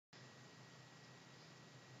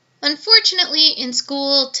Unfortunately, in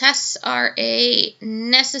school, tests are a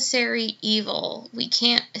necessary evil. We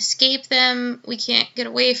can't escape them. We can't get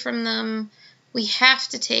away from them. We have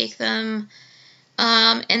to take them.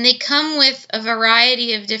 And they come with a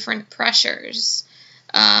variety of different pressures.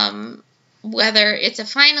 Whether it's a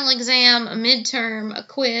final exam, a midterm, a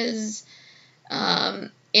quiz,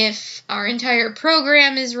 if our entire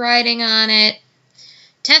program is riding on it,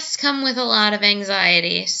 tests come with a lot of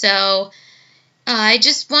anxiety. So I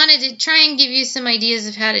just wanted to try and give you some ideas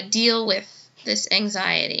of how to deal with this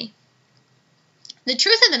anxiety. The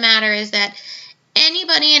truth of the matter is that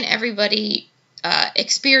anybody and everybody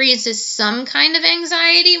experiences some kind of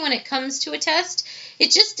anxiety when it comes to a test. It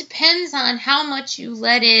just depends on how much you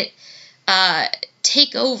let it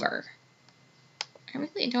take over. I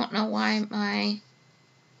really don't know why my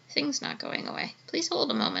thing's not going away. Please hold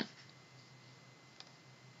a moment.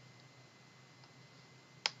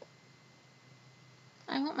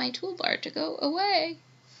 I want my toolbar to go away.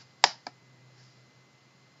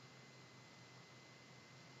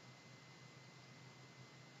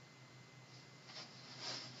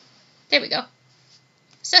 There we go.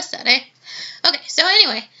 So sad, eh? Okay, so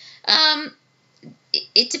anyway,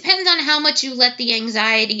 it depends on how much you let the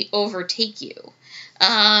anxiety overtake you.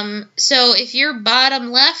 So if you're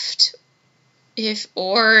bottom left,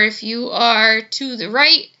 or if you are to the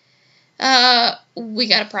right, we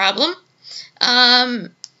got a problem.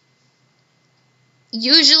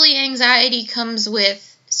 Usually anxiety comes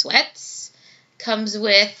with sweats, comes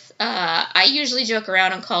with, I usually joke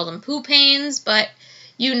around and call them poo pains, but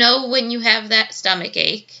you know when you have that stomach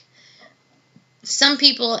ache. Some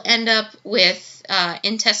people end up with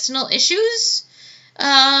intestinal issues.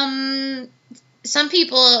 Some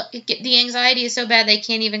people, the anxiety is so bad they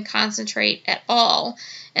can't even concentrate at all,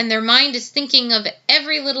 and their mind is thinking of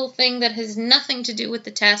every little thing that has nothing to do with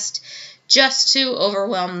the test just to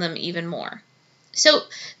overwhelm them even more. So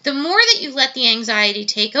the more that you let the anxiety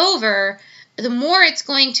take over, the more it's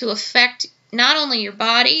going to affect not only your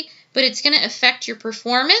body, but it's going to affect your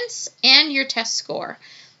performance and your test score.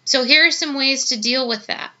 So here are some ways to deal with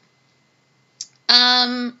that.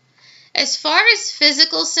 As far as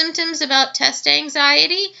physical symptoms about test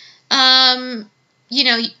anxiety, again,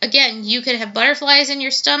 you could have butterflies in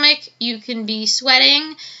your stomach, you can be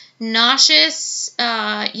sweating, nauseous,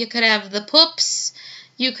 you could have the poops,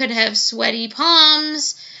 you could have sweaty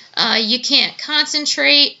palms, you can't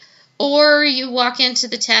concentrate, or you walk into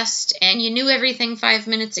the test and you knew everything 5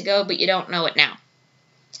 minutes ago, but you don't know it now.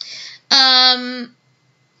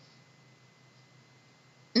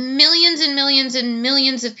 Millions and millions and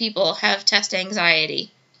millions of people have test anxiety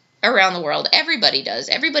around the world. Everybody does.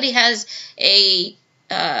 Everybody has a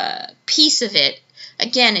piece of it.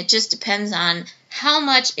 Again, it just depends on how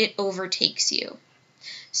much it overtakes you.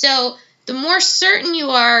 So the more certain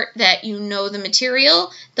you are that you know the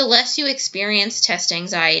material, the less you experience test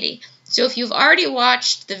anxiety. So if you've already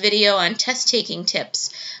watched the video on test-taking tips,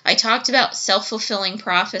 I talked about self-fulfilling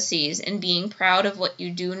prophecies and being proud of what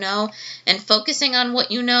you do know and focusing on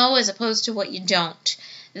what you know as opposed to what you don't.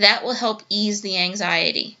 That will help ease the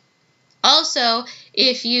anxiety. Also,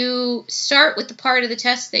 if you start with the part of the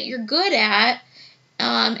test that you're good at,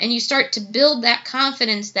 and you start to build that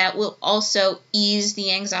confidence, that will also ease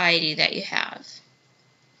the anxiety that you have.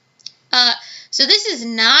 So this is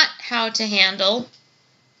not how to handle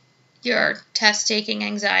your test-taking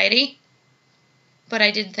anxiety, but I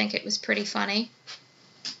did think it was pretty funny.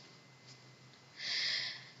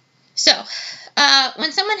 So,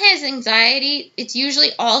 when someone has anxiety, it's usually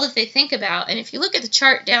all that they think about. And if you look at the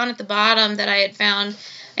chart down at the bottom that I had found,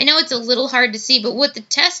 I know it's a little hard to see, but what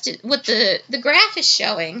the graph is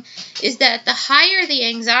showing is that the higher the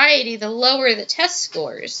anxiety, the lower the test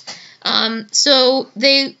scores. So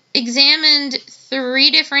they examined 3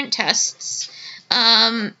 different tests.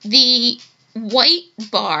 The white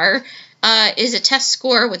bar is a test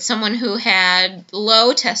score with someone who had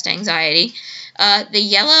low test anxiety. The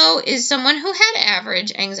yellow is someone who had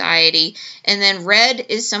average anxiety, and then red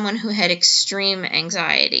is someone who had extreme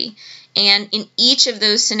anxiety. And in each of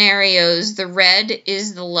those scenarios, the red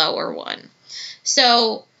is the lower one.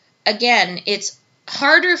 So, again, it's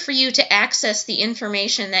harder for you to access the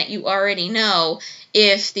information that you already know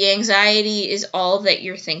if the anxiety is all that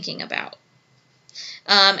you're thinking about.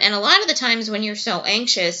 And a lot of the times when you're so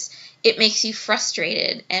anxious, it makes you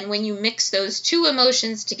frustrated. And when you mix those 2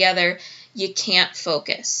 emotions together, you can't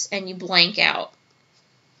focus and you blank out.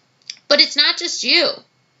 But it's not just you.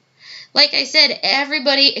 Like I said,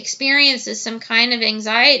 everybody experiences some kind of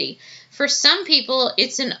anxiety. For some people,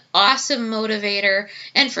 it's an awesome motivator.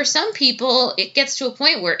 And for some people, it gets to a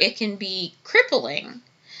point where it can be crippling.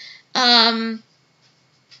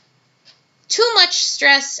 too much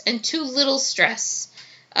stress and too little stress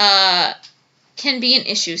can be an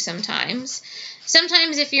issue sometimes.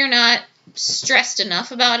 Sometimes if you're not stressed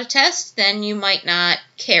enough about a test, then you might not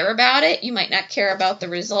care about it. You might not care about the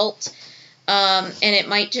result. And it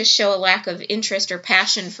might just show a lack of interest or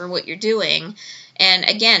passion for what you're doing. And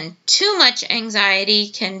again, too much anxiety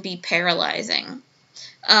can be paralyzing.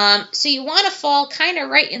 So you want to fall kind of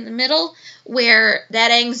right in the middle where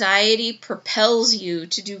that anxiety propels you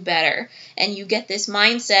to do better. And you get this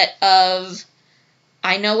mindset of,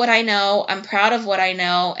 I know what I know, I'm proud of what I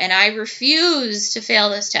know, and I refuse to fail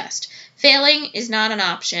this test. Failing is not an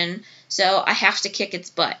option, so I have to kick its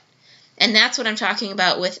butt. And that's what I'm talking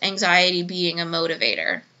about with anxiety being a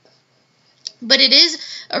motivator. But it is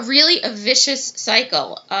a vicious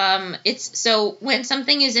cycle. So when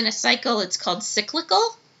something is in a cycle, it's called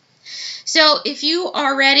cyclical. So if you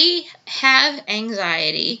already have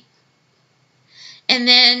anxiety, and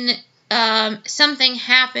then something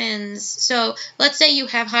happens, so let's say you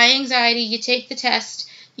have high anxiety, you take the test,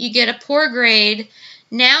 you get a poor grade,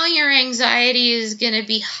 now your anxiety is going to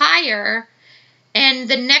be higher, and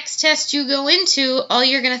the next test you go into, all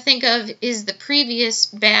you're going to think of is the previous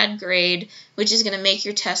bad grade, which is going to make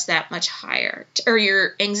your test that much higher, or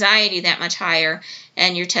your anxiety that much higher,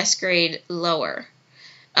 and your test grade lower.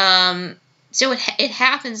 So it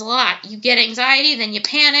happens a lot. You get anxiety, then you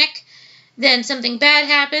panic, then something bad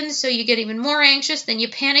happens, so you get even more anxious, then you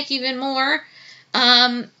panic even more.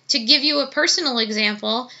 To give you a personal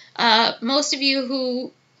example, most of you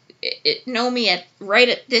who know me right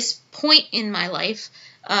at this point in my life,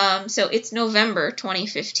 so it's November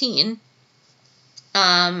 2015.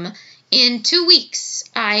 In 2 weeks,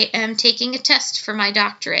 I am taking a test for my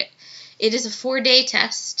doctorate. It is a 4-day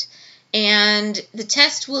test, and the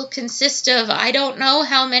test will consist of I don't know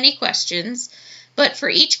how many questions, but for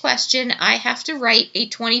each question, I have to write a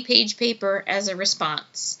 20-page paper as a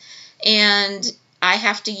response. And I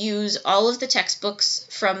have to use all of the textbooks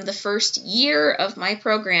from the first year of my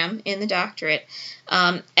program in the doctorate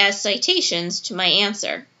as citations to my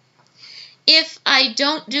answer. If I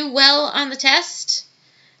don't do well on the test,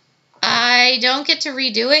 I don't get to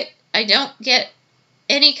redo it. I don't get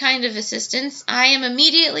any kind of assistance. I am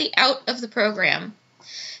immediately out of the program.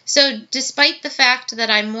 So despite the fact that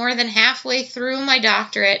I'm more than halfway through my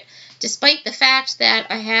doctorate, despite the fact that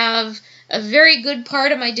I have a very good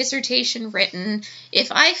part of my dissertation written,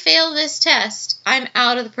 if I fail this test, I'm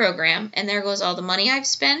out of the program, and there goes all the money I've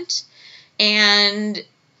spent and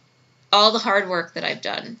all the hard work that I've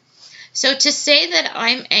done. So to say that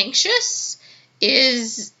I'm anxious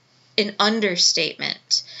is an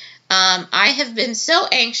understatement. I have been so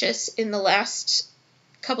anxious in the last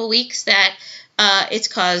couple weeks that it's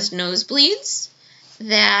caused nosebleeds,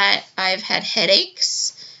 that I've had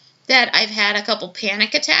headaches, that I've had a couple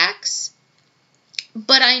panic attacks.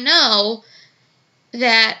 But I know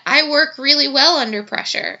that I work really well under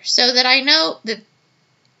pressure, so that I know that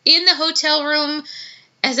in the hotel room,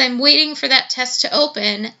 as I'm waiting for that test to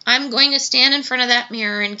open, I'm going to stand in front of that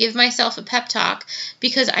mirror and give myself a pep talk,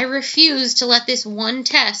 because I refuse to let this one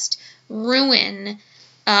test ruin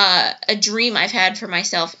a dream I've had for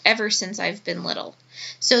myself ever since I've been little.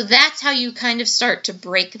 So that's how you kind of start to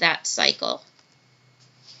break that cycle.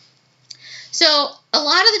 So a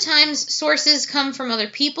lot of the times sources come from other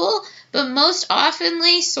people, but most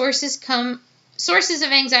oftenly sources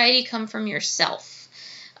of anxiety come from yourself,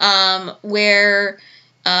 where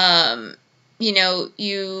if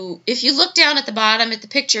you look down at the bottom at the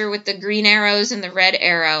picture with the green arrows and the red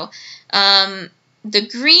arrow, the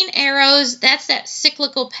green arrows, that's that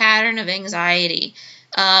cyclical pattern of anxiety.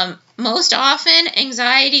 Most often,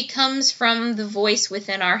 anxiety comes from the voice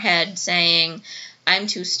within our head saying, I'm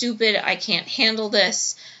too stupid, I can't handle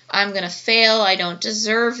this, I'm going to fail, I don't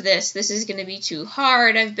deserve this, this is going to be too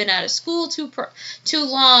hard, I've been out of school too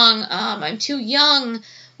long, I'm too young,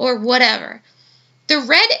 or whatever. The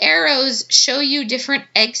red arrows show you different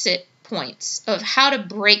exit points of how to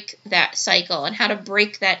break that cycle and how to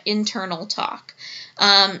break that internal talk.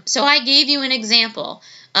 So I gave you an example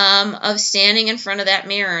of standing in front of that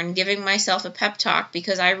mirror and giving myself a pep talk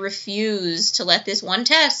because I refuse to let this one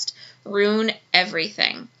test ruin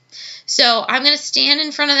everything. So I'm going to stand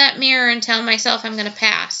in front of that mirror and tell myself I'm going to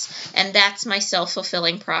pass, and that's my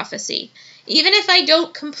self-fulfilling prophecy. Even if I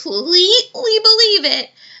don't completely believe it,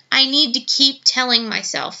 I need to keep telling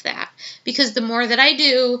myself that, because the more that I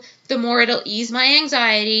do, the more it'll ease my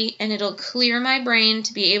anxiety and it'll clear my brain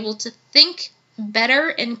to be able to think better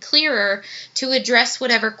and clearer to address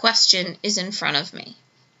whatever question is in front of me.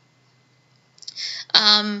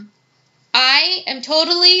 I am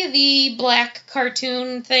totally the black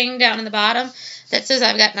cartoon thing down in the bottom that says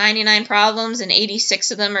I've got 99 problems and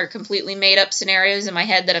 86 of them are completely made up scenarios in my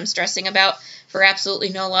head that I'm stressing about for absolutely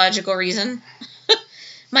no logical reason.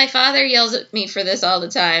 My father yells at me for this all the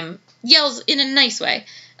time. Yells in a nice way.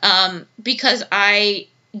 Because I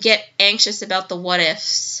get anxious about the what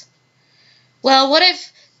ifs. Well, what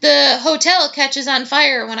if the hotel catches on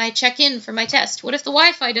fire when I check in for my test? What if the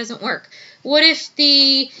Wi-Fi doesn't work? What if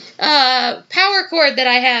the power cord that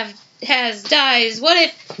I has dies? What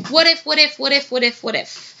if?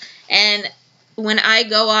 And when I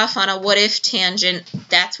go off on a what if tangent,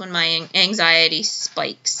 that's when my anxiety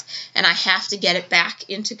spikes. And I have to get it back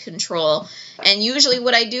into control. And usually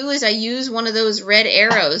what I do is I use one of those red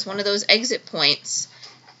arrows, one of those exit points,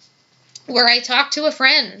 where I talk to a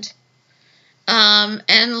friend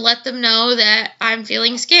and let them know that I'm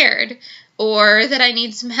feeling scared or that I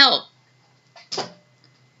need some help.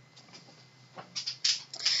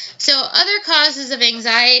 So other causes of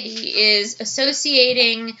anxiety is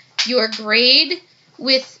associating your grade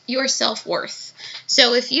with your self-worth.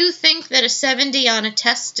 So if you think that a 70 on a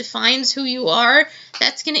test defines who you are,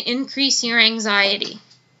 that's going to increase your anxiety.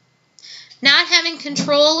 Not having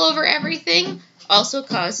control over everything also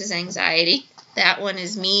causes anxiety. That one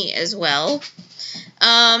is me as well.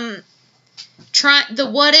 The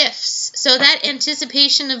what ifs. So that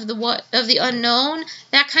anticipation of the unknown,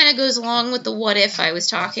 that kind of goes along with the what if I was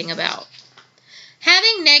talking about.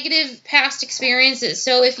 Having negative past experiences.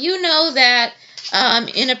 So if you know that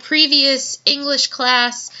in a previous English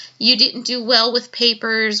class you didn't do well with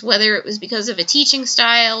papers, whether it was because of a teaching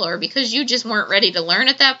style or because you just weren't ready to learn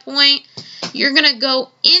at that point, you're going to go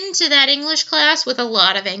into that English class with a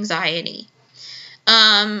lot of anxiety.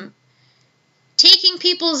 Taking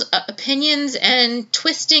people's opinions and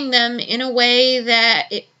twisting them in a way that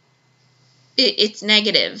it's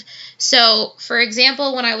negative. So, for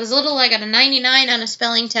example, when I was little, I got a 99 on a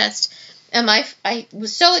spelling test, and I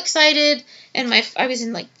was so excited, and I was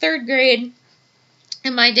in like 3rd grade,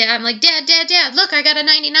 and I'm like, Dad, look, I got a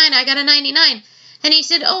 99. And he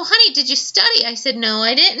said, oh, honey, did you study? I said, no,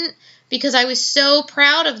 I didn't, because I was so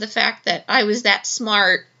proud of the fact that I was that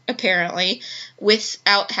smart, apparently,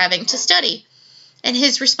 without having to study. And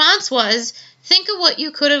his response was, think of what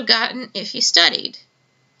you could have gotten if you studied.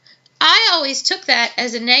 I always took that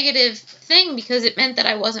as a negative thing because it meant that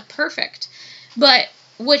I wasn't perfect. But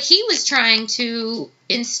what he was trying to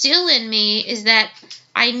instill in me is that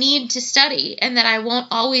I need to study and that I won't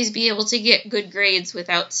always be able to get good grades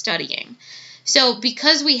without studying. So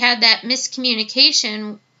because we had that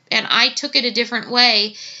miscommunication and I took it a different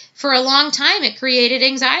way, for a long time it created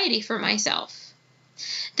anxiety for myself.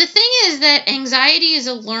 The thing is that anxiety is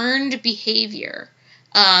a learned behavior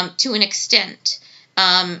to an extent.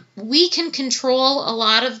 We can control a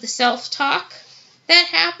lot of the self-talk that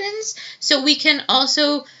happens, so we can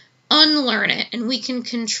also unlearn it, and we can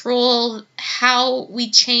control how we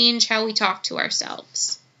change how we talk to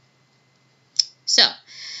ourselves. So,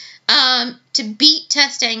 to beat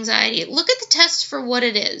test anxiety, look at the test for what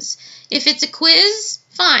it is. If it's a quiz,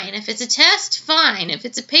 fine. If it's a test, fine. If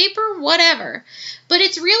it's a paper, whatever. But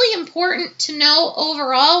it's really important to know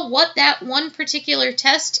overall what that one particular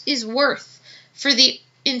test is worth for the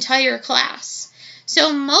entire class.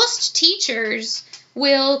 So most teachers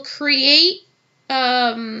will create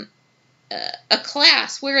a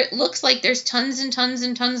class where it looks like there's tons and tons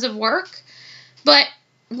and tons of work, but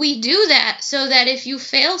we do that so that if you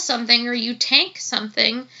fail something or you tank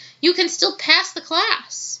something, you can still pass the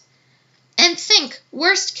class. And think,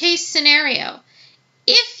 worst case scenario,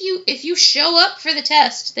 if you show up for the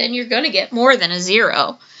test, then you're going to get more than a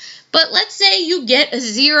 0. But let's say you get a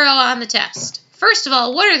 0 on the test. First of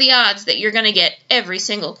all, what are the odds that you're going to get every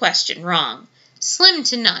single question wrong? Slim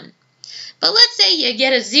to none. But let's say you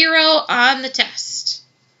get a 0 on the test.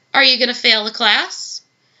 Are you going to fail the class?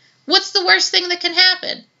 What's the worst thing that can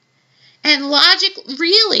happen? And logic,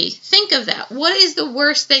 really, think of that. What is the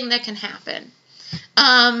worst thing that can happen?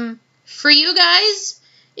 For you guys,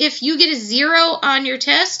 if you get a 0 on your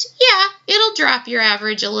test, yeah, it'll drop your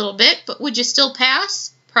average a little bit, but would you still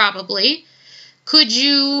pass? Probably. Could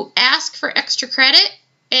you ask for extra credit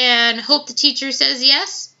and hope the teacher says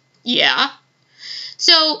yes? Yeah.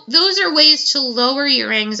 So those are ways to lower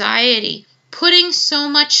your anxiety. Putting so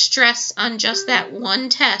much stress on just that one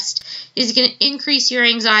test is going to increase your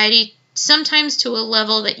anxiety, sometimes to a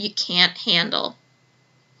level that you can't handle.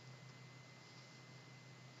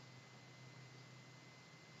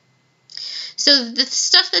 So the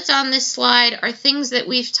stuff that's on this slide are things that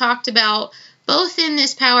we've talked about both in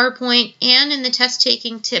this PowerPoint and in the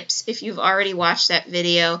test-taking tips if you've already watched that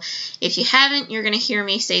video. If you haven't, you're going to hear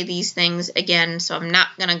me say these things again, so I'm not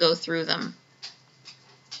going to go through them.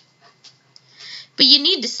 But you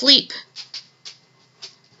need to sleep.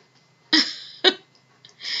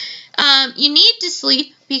 You need to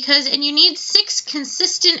sleep and you need 6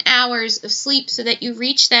 consistent hours of sleep so that you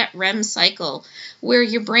reach that REM cycle where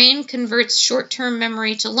your brain converts short-term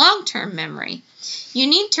memory to long-term memory. You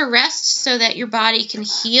need to rest so that your body can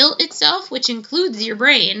heal itself, which includes your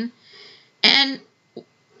brain. And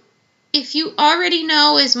if you already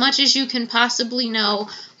know as much as you can possibly know,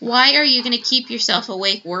 why are you going to keep yourself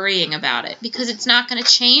awake worrying about it? Because it's not going to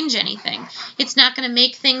change anything. It's not going to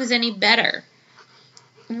make things any better.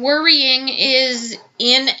 Worrying is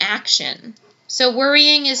inaction. So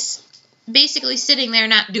worrying is basically sitting there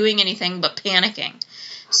not doing anything but panicking.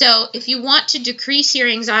 So if you want to decrease your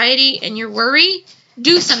anxiety and your worry,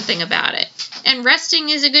 do something about it. And resting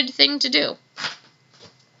is a good thing to do.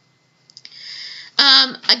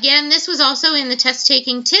 Again, this was also in the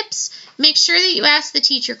test-taking tips. Make sure that you ask the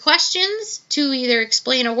teacher questions to either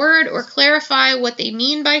explain a word or clarify what they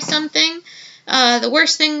mean by something. The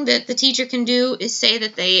worst thing that the teacher can do is say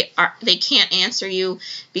that they can't answer you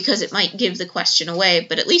because it might give the question away,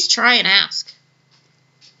 but at least try and ask.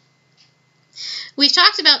 We've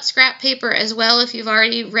talked about scrap paper as well. If you've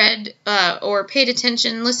already read or paid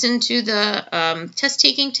attention, listen to the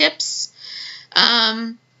test-taking tips.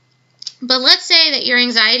 But let's say that your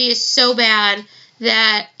anxiety is so bad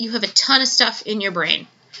that you have a ton of stuff in your brain.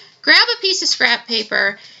 Grab a piece of scrap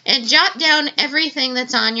paper and jot down everything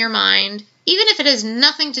that's on your mind, even if it has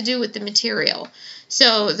nothing to do with the material.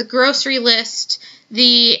 So the grocery list,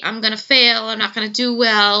 I'm going to fail, I'm not going to do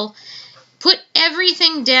well. Put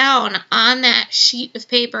everything down on that sheet of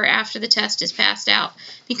paper after the test is passed out.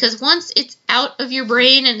 Because once it's out of your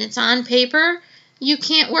brain and it's on paper, you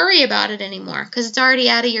can't worry about it anymore because it's already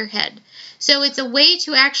out of your head. So it's a way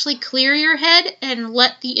to actually clear your head and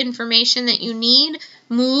let the information that you need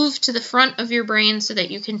move to the front of your brain so that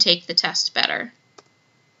you can take the test better.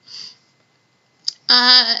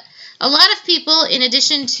 A lot of people, in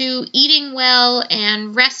addition to eating well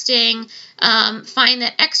and resting, find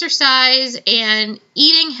that exercise and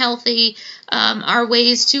eating healthy are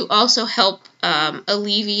ways to also help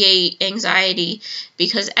alleviate anxiety,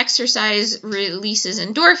 because exercise releases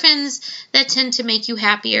endorphins that tend to make you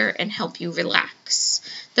happier and help you relax.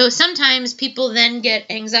 Though sometimes people then get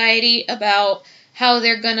anxiety about how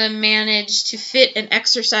they're going to manage to fit an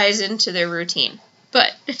exercise into their routine.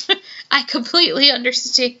 But I completely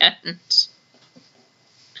understand.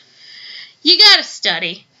 You gotta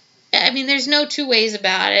study. I mean, there's no two ways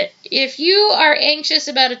about it. If you are anxious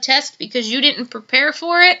about a test because you didn't prepare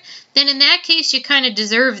for it, then in that case you kind of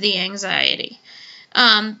deserve the anxiety.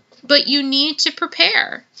 But you need to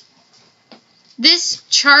prepare. This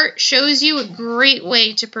chart shows you a great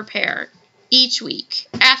way to prepare each week,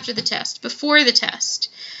 after the test, before the test.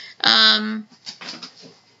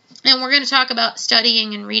 And we're going to talk about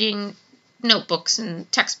studying and reading notebooks and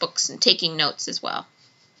textbooks and taking notes as well.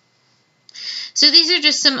 So these are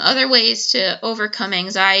just some other ways to overcome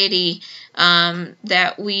anxiety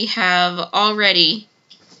that we have already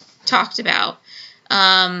talked about.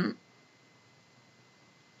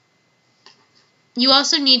 You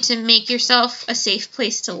also need to make yourself a safe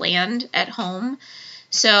place to land at home.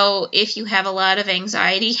 So if you have a lot of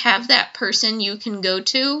anxiety, have that person you can go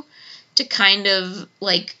to kind of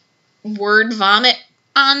like word vomit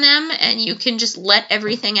on them, and you can just let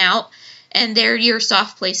everything out, and they're your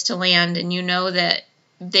soft place to land, and you know that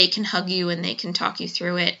they can hug you and they can talk you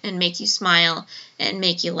through it and make you smile and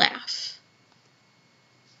make you laugh.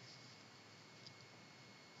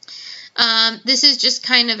 This is just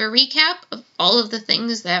kind of a recap of all of the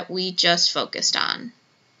things that we just focused on.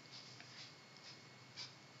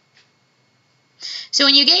 So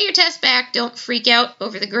when you get your test back, don't freak out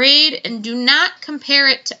over the grade and do not compare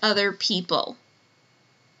it to other people.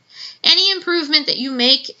 Any improvement that you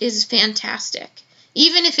make is fantastic,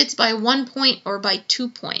 even if it's by 1 point or by 2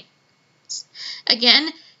 points. Again,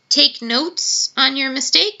 take notes on your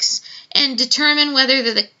mistakes and determine whether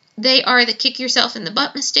they are the kick yourself in the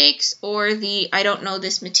butt mistakes or the I don't know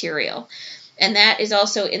this material. And that is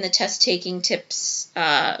also in the test-taking tips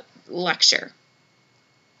lecture.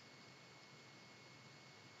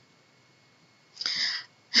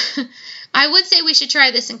 I would say we should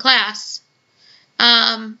try this in class,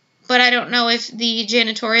 but I don't know if the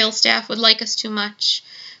janitorial staff would like us too much.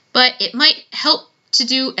 But it might help to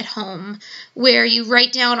do at home, where you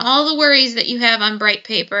write down all the worries that you have on bright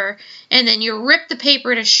paper, and then you rip the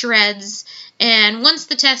paper to shreds, And once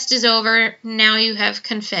the test is over, now you have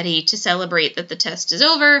confetti to celebrate that the test is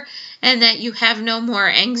over and that you have no more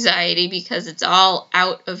anxiety because it's all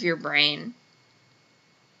out of your brain.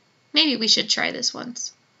 Maybe we should try this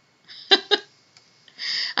once.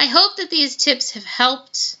 I hope that these tips have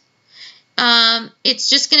helped. It's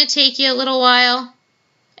just going to take you a little while,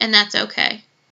 and that's okay.